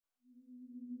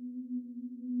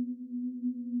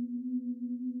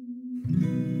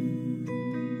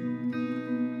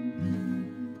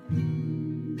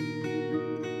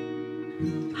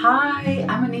Hi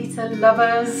Amanita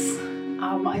lovers,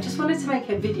 I just wanted to make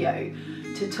a video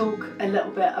to talk a little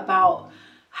bit about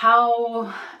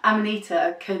how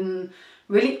Amanita can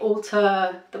really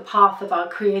alter the path of our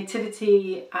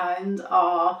creativity and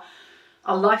our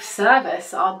life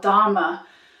service, our dharma,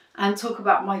 and talk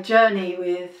about my journey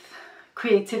with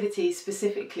creativity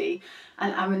specifically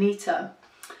and Amanita.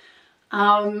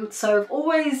 So I've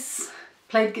always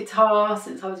played guitar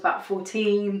since I was about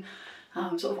 14,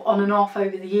 sort of on and off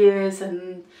over the years,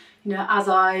 and as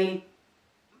I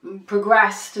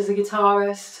progressed as a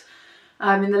guitarist,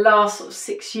 in the last sort of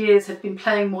 6 years have been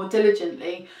playing more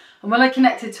diligently. And when I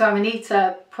connected to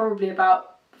Amanita probably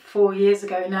about 4 years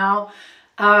ago now,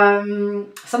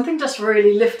 something just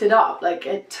really lifted up, like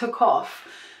it took off.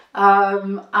 I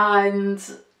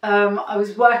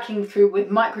was working through with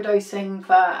microdosing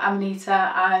for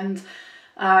Amanita, and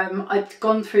I'd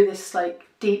gone through this like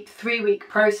deep 3-week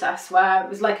process where it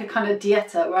was like a kind of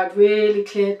dieta, where I'd really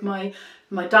cleared my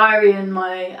diary and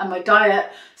my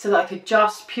diet so that I could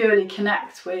just purely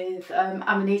connect with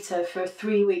Amanita for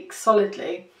 3 weeks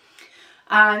solidly.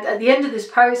 And at the end of this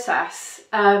process,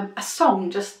 a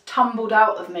song just tumbled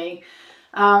out of me.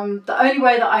 The only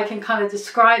way that I can kind of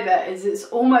describe it is it's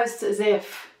almost as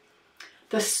if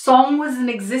the song was in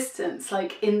existence,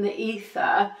 like in the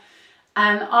ether,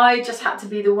 and I just had to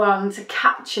be the one to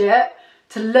catch it,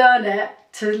 to learn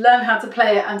how to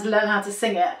play it, and to learn how to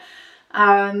sing it.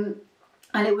 And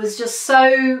it was just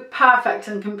so perfect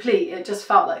and complete. It just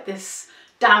felt like this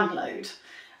download.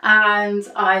 And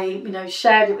I,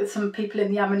 shared it with some people in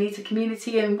the Amanita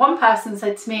community, and one person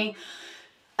said to me,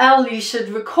 "Elle, you should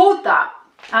record that."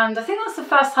 And I think that's the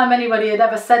first time anybody had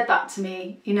ever said that to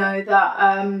me,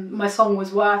 that my song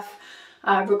was worth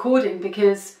recording,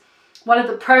 because one of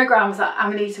the programs that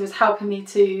Amanita was helping me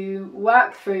to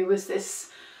work through was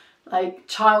this like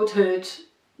childhood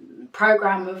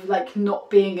program of like not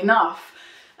being enough,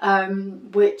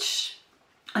 which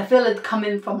I feel had come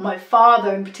in from my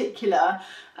father in particular.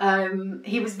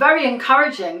 He was very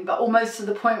encouraging, but almost to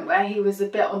the point where he was a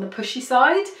bit on the pushy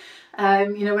side.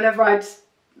 Whenever I'd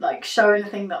like show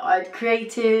anything that I'd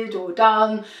created or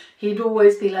done, he'd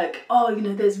always be like, "Oh,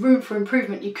 there's room for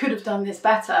improvement, you could have done this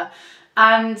better."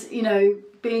 And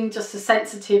being just a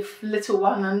sensitive little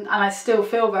one, and I still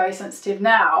feel very sensitive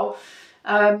now,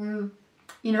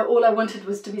 all I wanted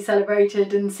was to be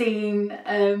celebrated and seen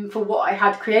for what I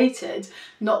had created,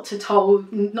 not to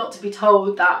be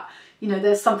told that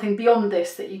there's something beyond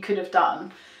this that you could have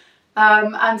done.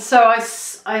 And so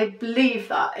I believe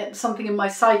that something in my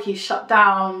psyche shut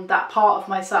down that part of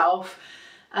myself,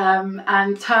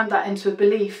 and turned that into a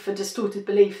distorted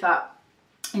belief that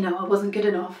I wasn't good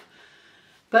enough.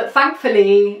 But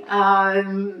thankfully,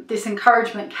 this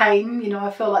encouragement came.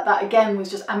 I feel like that again was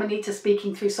just Amanita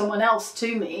speaking through someone else to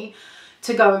me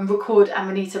to go and record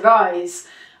Amanita Rise.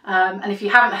 And if you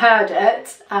haven't heard it,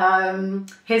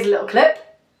 here's a little clip.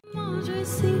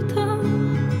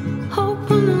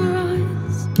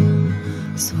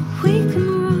 So we can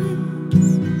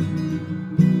rise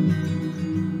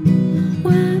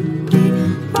when we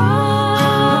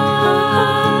rise.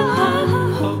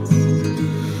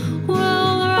 We'll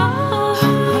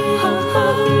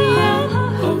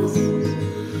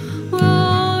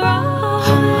rise.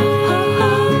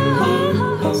 We'll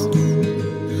rise.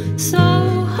 So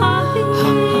high.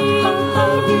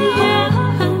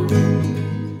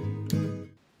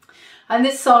 And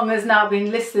this song has now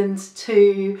been listened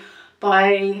to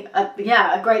by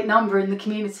a great number in the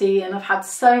community, and I've had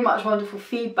so much wonderful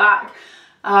feedback.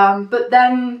 But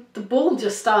then the ball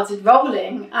just started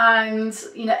rolling, and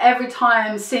every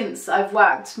time since I've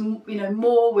worked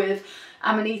more with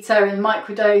Amanita and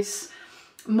microdose,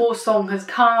 more song has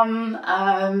come.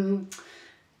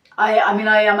 I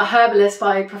am a herbalist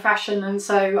by profession, and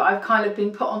so I've kind of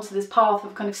been put onto this path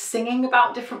of kind of singing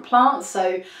about different plants.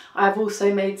 So I've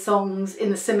also made songs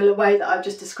in a similar way that I've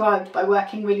just described, by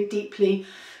working really deeply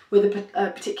with a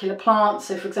particular plant.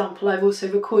 So for example, I've also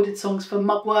recorded songs for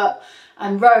mugwort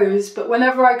and rose, but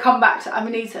whenever I come back to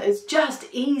Amanita, it's just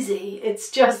easy. It's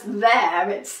just there.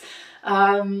 It's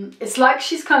like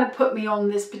she's kind of put me on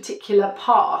this particular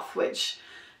path, which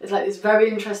is like this very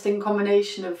interesting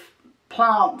combination of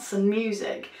plants and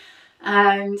music,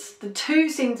 and the two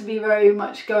seem to be very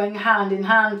much going hand in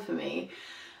hand for me.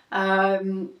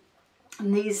 And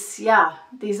these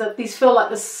feel like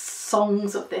the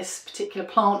songs of this particular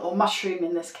plant or mushroom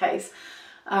in this case.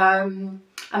 And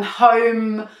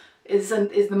Home is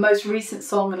the most recent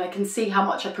song, and I can see how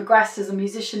much I progressed as a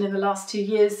musician in the last 2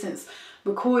 years since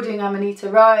recording Amanita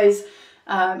Rise.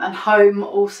 And Home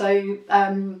also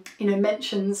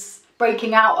mentions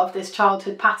breaking out of this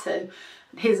childhood pattern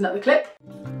Here's another clip.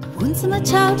 Wounds in my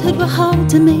childhood were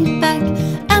holding me back.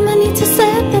 Amanita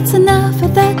said that's enough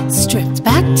of that. Stripped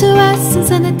back to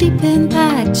essence and a deep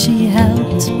impact. She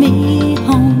helped me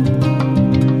home.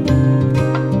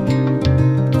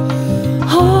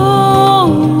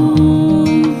 Home,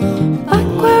 back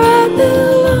where I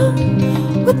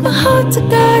belong. With my heart to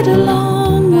guide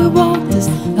along, we walk this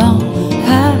long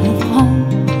path home.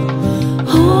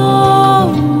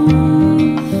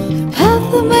 Home,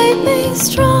 path that made me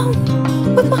strong.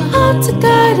 With my heart to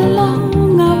guide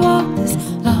along, I walk this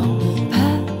long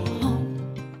path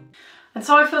home. And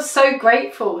so I feel so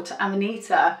grateful to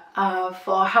Amanita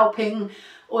for helping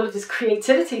all of this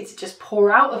creativity to just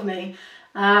pour out of me.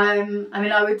 I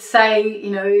mean, I would say,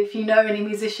 you know, if you know any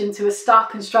musicians who are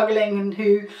stuck and struggling and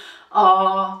who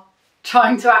are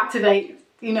trying to activate,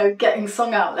 you know, getting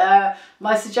song out there,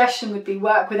 my suggestion would be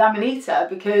work with Amanita,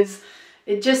 because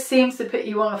it just seems to put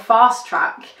you on a fast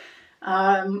track.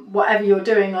 Whatever you're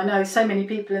doing, I know so many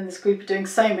people in this group are doing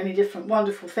so many different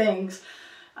wonderful things,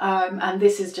 and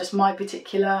this is just my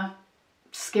particular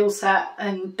skill set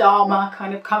and dharma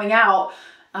kind of coming out,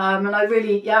 and I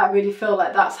really feel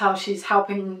like that's how she's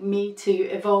helping me to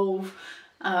evolve,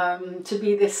 to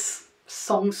be this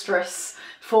songstress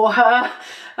for her,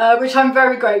 which I'm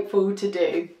very grateful to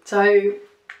do. So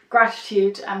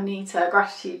gratitude, Amanita,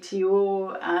 gratitude to you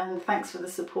all, and thanks for the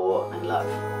support and love.